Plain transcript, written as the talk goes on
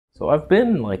So I've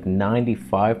been like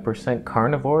 95%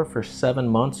 carnivore for 7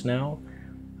 months now.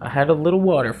 I had a little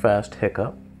water fast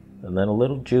hiccup, and then a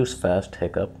little juice fast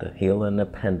hiccup to heal an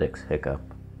appendix hiccup.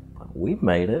 But we've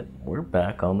made it. We're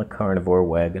back on the carnivore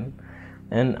wagon.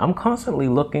 And I'm constantly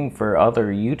looking for other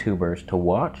YouTubers to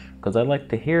watch, because I like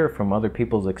to hear from other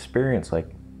people's experience, like,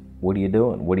 what are you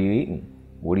doing? What are you eating?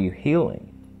 What are you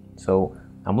healing? So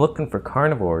I'm looking for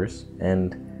carnivores,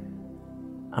 and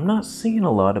I'm not seeing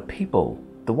a lot of people.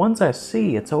 The ones I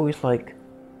see, it's always like,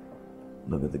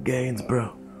 look at the gains,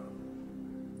 bro.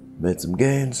 Made some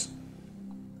gains.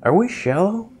 Are we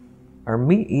shallow? Are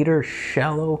meat eaters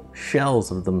shallow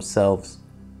shells of themselves?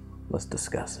 Let's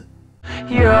discuss it.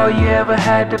 You're all you ever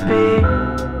had to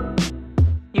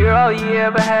be. You're all you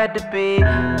ever had to be.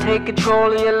 Take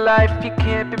control of your life, you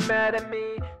can't be mad at me.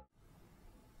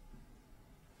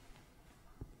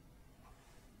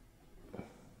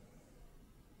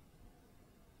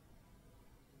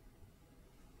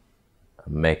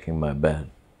 I'm making my bed.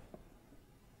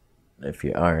 If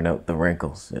you iron out the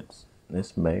wrinkles,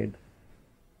 it's made.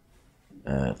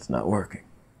 It's not working.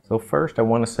 So first I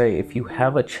want to say, if you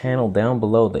have a channel down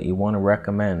below that you want to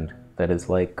recommend that is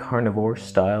like carnivore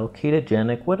style,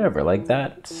 ketogenic, whatever, like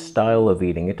that style of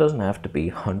eating, it doesn't have to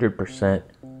be 100%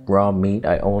 raw meat.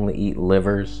 I only eat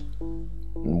livers.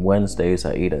 And Wednesdays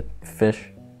I eat a fish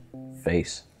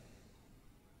face.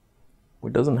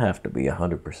 It doesn't have to be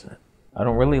 100%. I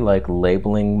don't really like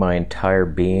labeling my entire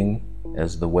being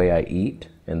as the way I eat,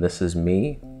 and this is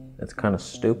me. It's kind of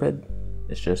stupid.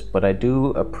 It's just, but I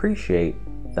do appreciate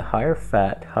the higher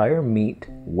fat, higher meat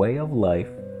way of life,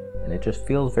 and it just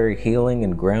feels very healing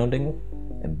and grounding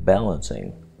and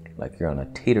balancing, like you're on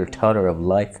a teeter-totter of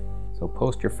life. So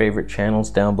post your favorite channels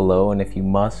down below, and if you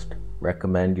must,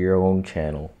 recommend your own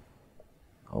channel.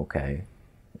 Okay,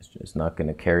 it's just not going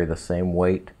to carry the same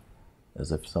weight as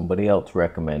if somebody else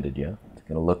recommended you. It's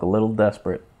going to look a little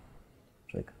desperate.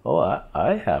 It's like, oh,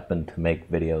 I happen to make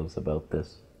videos about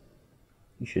this.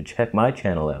 You should check my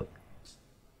channel out.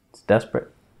 It's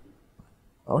desperate.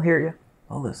 I'll hear you.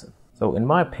 I'll listen. So in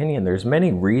my opinion, there's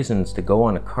many reasons to go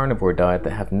on a carnivore diet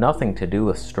that have nothing to do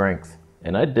with strength.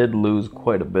 And I did lose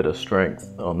quite a bit of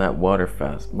strength on that water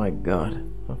fast. My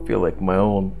God, I feel like my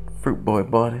own fruit boy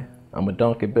body. I'm a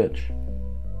donkey bitch.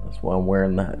 That's why I'm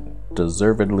wearing that.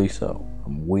 Deservedly so.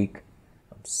 I'm weak.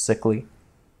 I'm sickly.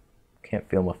 Can't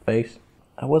feel my face.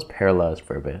 I was paralyzed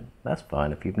for a bit. That's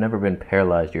fine. If you've never been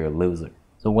paralyzed, you're a loser.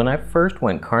 So when I first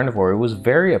went carnivore, it was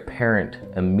very apparent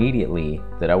immediately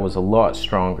that I was a lot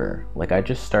stronger. Like, I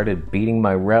just started beating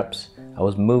my reps. I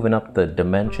was moving up the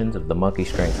dimensions of the Monkey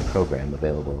Strength program,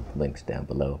 available, links down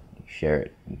below. You share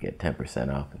it, you get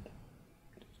 10% off it.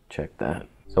 Check that.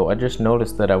 So I just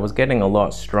noticed that I was getting a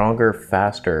lot stronger,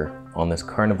 faster on this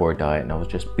carnivore diet, and I was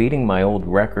just beating my old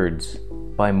records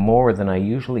by more than I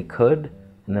usually could.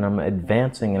 And then I'm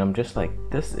advancing, and I'm just like,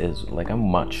 this is like, I'm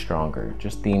much stronger.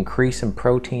 Just the increase in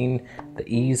protein, the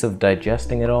ease of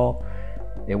digesting it all,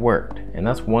 it worked. And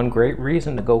that's one great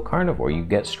reason to go carnivore. You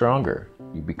get stronger.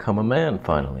 You become a man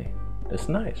finally. It's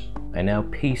nice. I now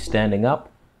pee standing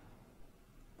up.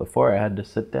 Before I had to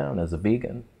sit down as a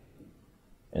vegan.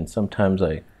 And sometimes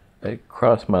I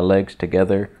cross my legs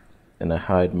together and I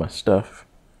hide my stuff.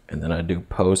 And then I do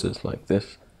poses like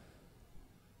this.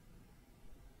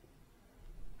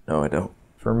 No, I don't.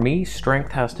 For me,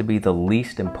 strength has to be the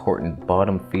least important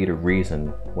bottom feeder reason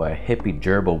why a hippie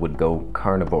gerbil would go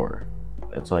carnivore.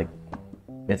 It's like,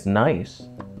 it's nice,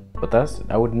 but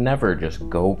I would never just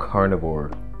go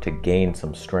carnivore to gain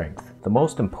some strength. The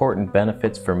most important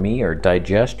benefits for me are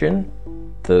digestion,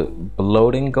 the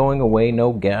bloating going away,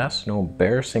 no gas, no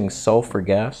embarrassing sulfur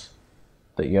gas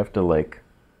that you have to like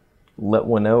let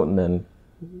one out and then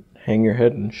hang your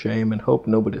head in shame and hope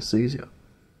nobody sees you.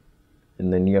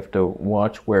 And then you have to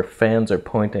watch where fans are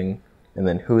pointing and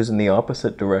then who's in the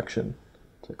opposite direction.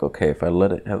 It's like, okay, if I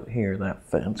let it out here, that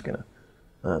fan's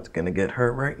that's gonna get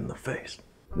her right in the face.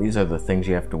 These are the things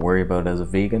you have to worry about as a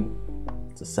vegan.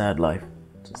 It's a sad life.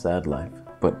 It's a sad life.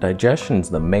 But digestion's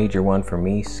the major one for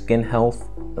me. Skin health,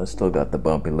 I still got the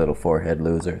bumpy little forehead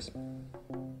losers.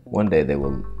 One day they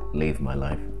will leave my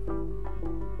life.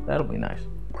 That'll be nice.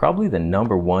 Probably the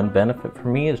 #1 benefit for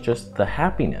me is just the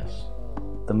happiness.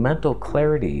 The mental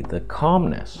clarity, the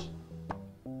calmness.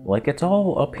 Like, it's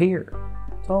all up here.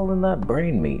 It's all in that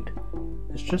brain meat.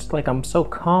 It's just like I'm so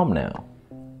calm now.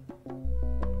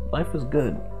 Life is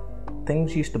good.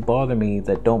 Things used to bother me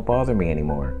that don't bother me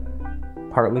anymore.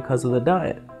 Partly because of the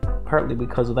diet. Partly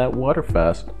because of that water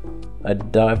fast. I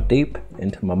dived deep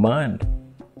into my mind.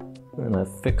 And I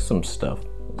fixed some stuff.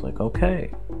 I was like,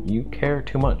 okay, you care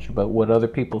too much about what other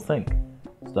people think.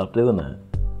 Stop doing that.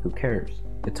 Who cares?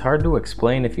 It's hard to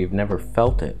explain if you've never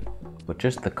felt it, but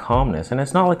just the calmness. And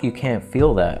it's not like you can't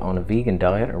feel that on a vegan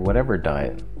diet or whatever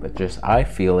diet, but just I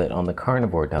feel it on the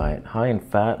carnivore diet. High in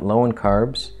fat, low in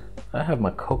carbs. I have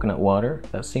my coconut water.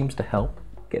 That seems to help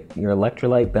get your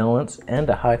electrolyte balance, and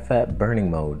a high fat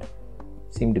burning mode.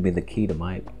 Seem to be the key to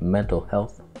my mental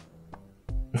health.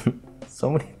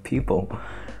 So many people.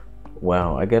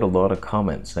 Wow, I get a lot of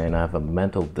comments saying I have a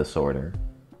mental disorder.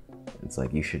 It's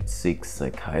like you should seek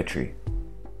psychiatry.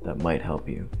 That might help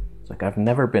you. It's like I've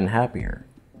never been happier.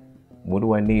 What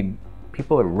do I need?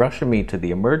 People are rushing me to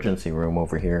the emergency room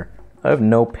over here. I have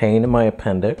no pain in my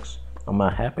appendix. I'm a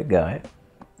happy guy.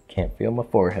 Can't feel my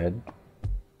forehead.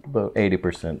 About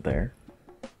 80% there.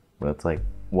 But it's like,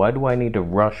 why do I need to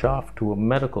rush off to a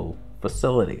medical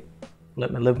facility?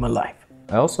 Let me live my life.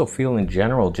 I also feel in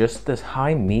general just this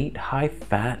high meat, high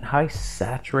fat, high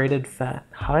saturated fat,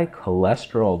 high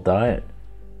cholesterol diet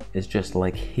is just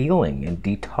like healing and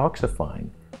detoxifying.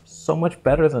 So much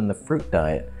better than the fruit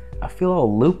diet. I feel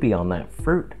all loopy on that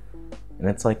fruit. And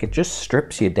it's like it just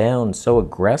strips you down so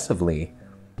aggressively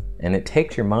and it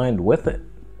takes your mind with it.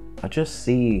 I just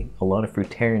see a lot of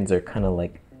fruitarians are kind of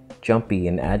like jumpy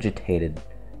and agitated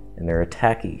and they're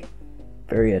attacky.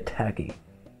 Very attacky.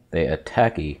 They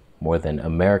attacky more than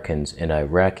Americans in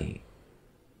Iraqi.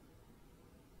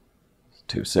 It's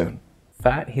too soon.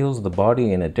 Fat heals the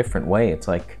body in a different way. It's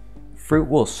like fruit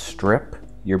will strip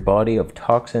your body of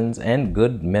toxins and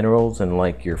good minerals and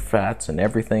like your fats and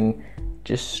everything.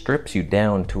 Just strips you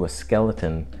down to a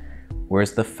skeleton.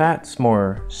 Whereas the fats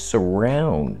more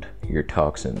surround your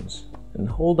toxins and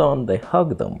hold on, they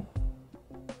hug them.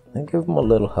 They give them a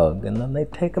little hug and then they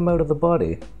take them out of the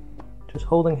body. Just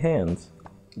holding hands.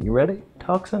 You ready,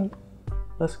 toxin?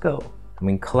 Let's go. I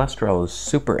mean, cholesterol is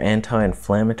super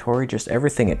anti-inflammatory. Just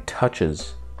everything it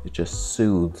touches, it just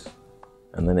soothes.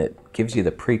 And then it gives you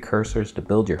the precursors to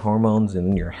build your hormones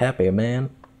and you're happy, man.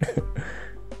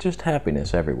 Just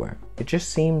happiness everywhere. It just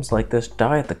seems like this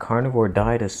diet, the carnivore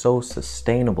diet, is so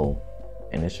sustainable.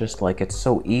 And it's just like, it's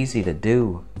so easy to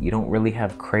do. You don't really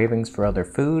have cravings for other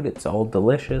food. It's all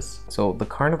delicious. So the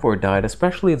carnivore diet,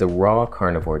 especially the raw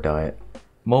carnivore diet,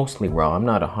 mostly raw. I'm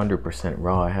not 100%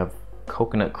 raw. I have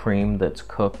coconut cream that's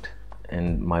cooked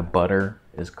and my butter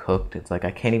is cooked. It's like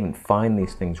I can't even find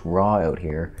these things raw out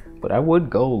here. But I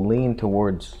would go lean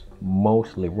towards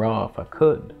mostly raw if I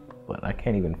could. But I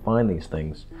can't even find these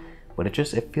things. But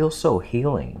it feels so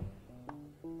healing.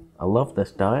 I love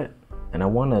this diet and I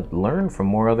want to learn from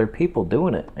more other people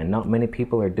doing it, and not many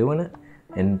people are doing it,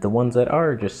 and the ones that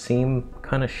are just seem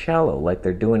kind of shallow, like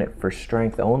they're doing it for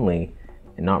strength only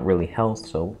and not really health.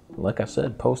 So like I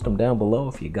said, post them down below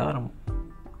if you got them.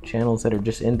 Channels that are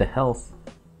just into health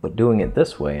but doing it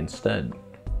this way instead.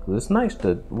 It's nice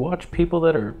to watch people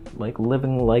that are like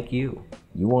living like you.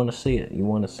 You want to see it. You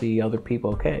want to see other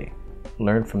people. Okay,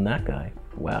 learn from that guy.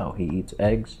 Wow, he eats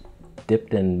eggs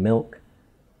dipped in milk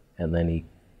and then he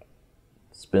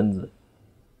spins it.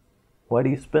 Why do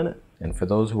you spin it? And for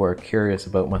those who are curious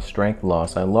about my strength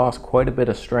loss, I lost quite a bit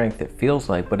of strength, it feels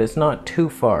like, but it's not too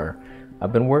far.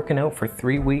 I've been working out for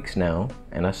 3 weeks now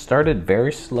and I started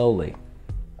very slowly.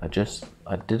 I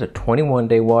did a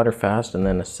 21-day water fast and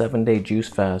then a 7-day juice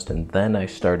fast, and then I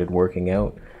started working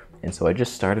out. And so I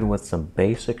just started with some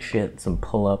basic shit, some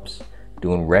pull-ups,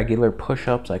 doing regular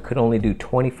push-ups. I could only do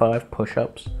 25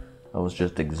 push-ups. I was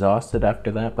just exhausted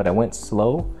after that, but I went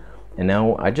slow. And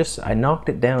now I knocked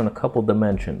it down a couple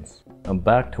dimensions. I'm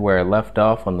back to where I left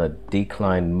off on the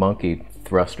decline monkey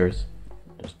thrusters.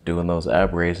 Just doing those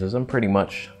ab raises. I'm pretty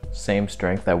much same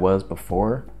strength I was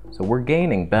before. So we're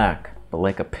gaining back. But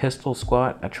like a pistol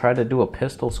squat, I tried to do a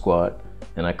pistol squat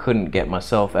and I couldn't get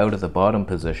myself out of the bottom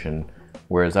position.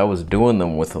 Whereas I was doing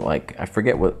them with like, I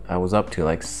forget what I was up to,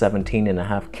 like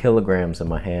 17.5 kilograms in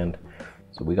my hand.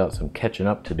 So we got some catching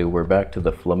up to do. We're back to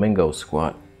the flamingo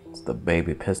squat. It's the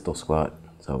baby pistol squat.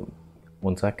 So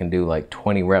once I can do like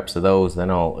 20 reps of those, then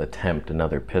I'll attempt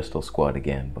another pistol squat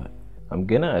again. But I'm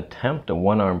gonna attempt a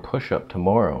 1-arm push-up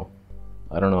tomorrow.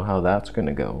 I don't know how that's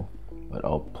gonna go, but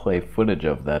I'll play footage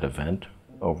of that event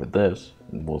over this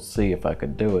and we'll see if I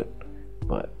could do it.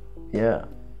 But yeah,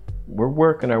 we're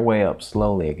working our way up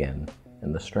slowly again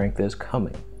and the strength is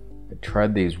coming. I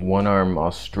tried these 1-arm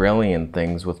Australian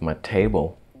things with my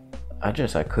table. I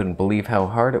couldn't believe how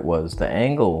hard it was. The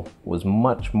angle was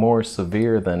much more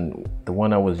severe than the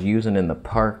one I was using in the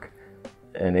park,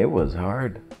 and it was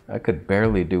hard. I could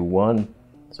barely do one.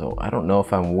 So I don't know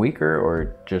if I'm weaker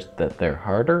or just that they're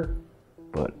harder,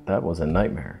 but that was a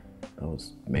nightmare.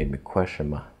 Made me question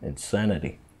my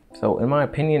insanity. So in my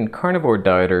opinion, carnivore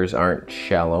dieters aren't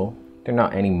shallow. They're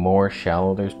not any more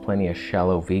shallow. There's plenty of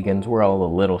shallow vegans. We're all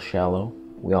a little shallow.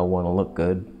 We all want to look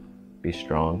good, be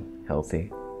strong,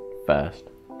 healthy, fast,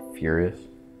 furious.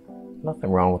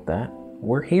 Nothing wrong with that.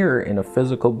 We're here in a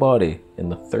physical body in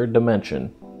the third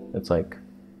dimension. It's like,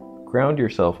 ground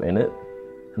yourself in it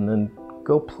and then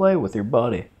go play with your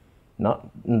body. Not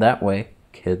in that way,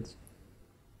 kids.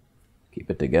 Keep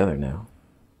it together now.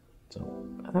 So,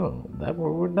 I don't know, that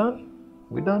we're done?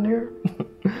 We done here?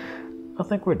 I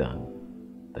think we're done.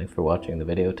 Thanks for watching the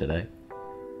video today.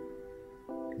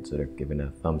 Consider giving it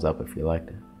a thumbs up if you liked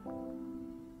it.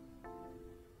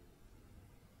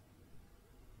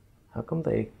 How come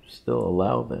they still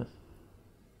allow this?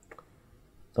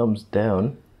 Thumbs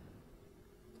down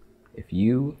if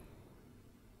you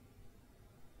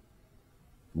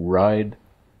ride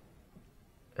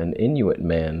an Inuit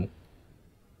man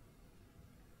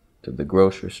to the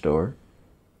grocery store,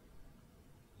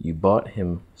 you bought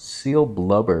him seal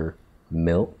blubber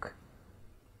milk,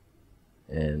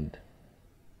 and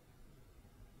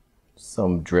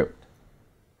some dripped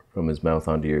from his mouth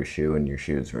onto your shoe and your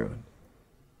shoe's ruined.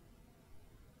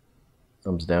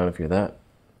 Thumbs down if you're that.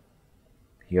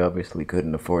 He obviously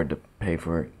couldn't afford to pay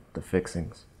for the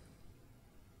fixings.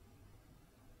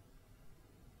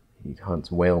 He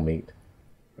hunts whale meat.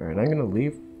 Alright, I'm gonna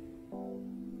leave.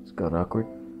 It's got awkward.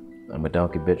 I'm a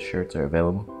Donkey Bitch shirts are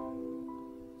available.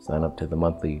 Sign up to the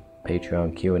monthly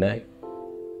Patreon Q&A.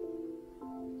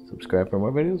 Subscribe for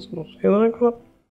more videos. We'll see you in the next one.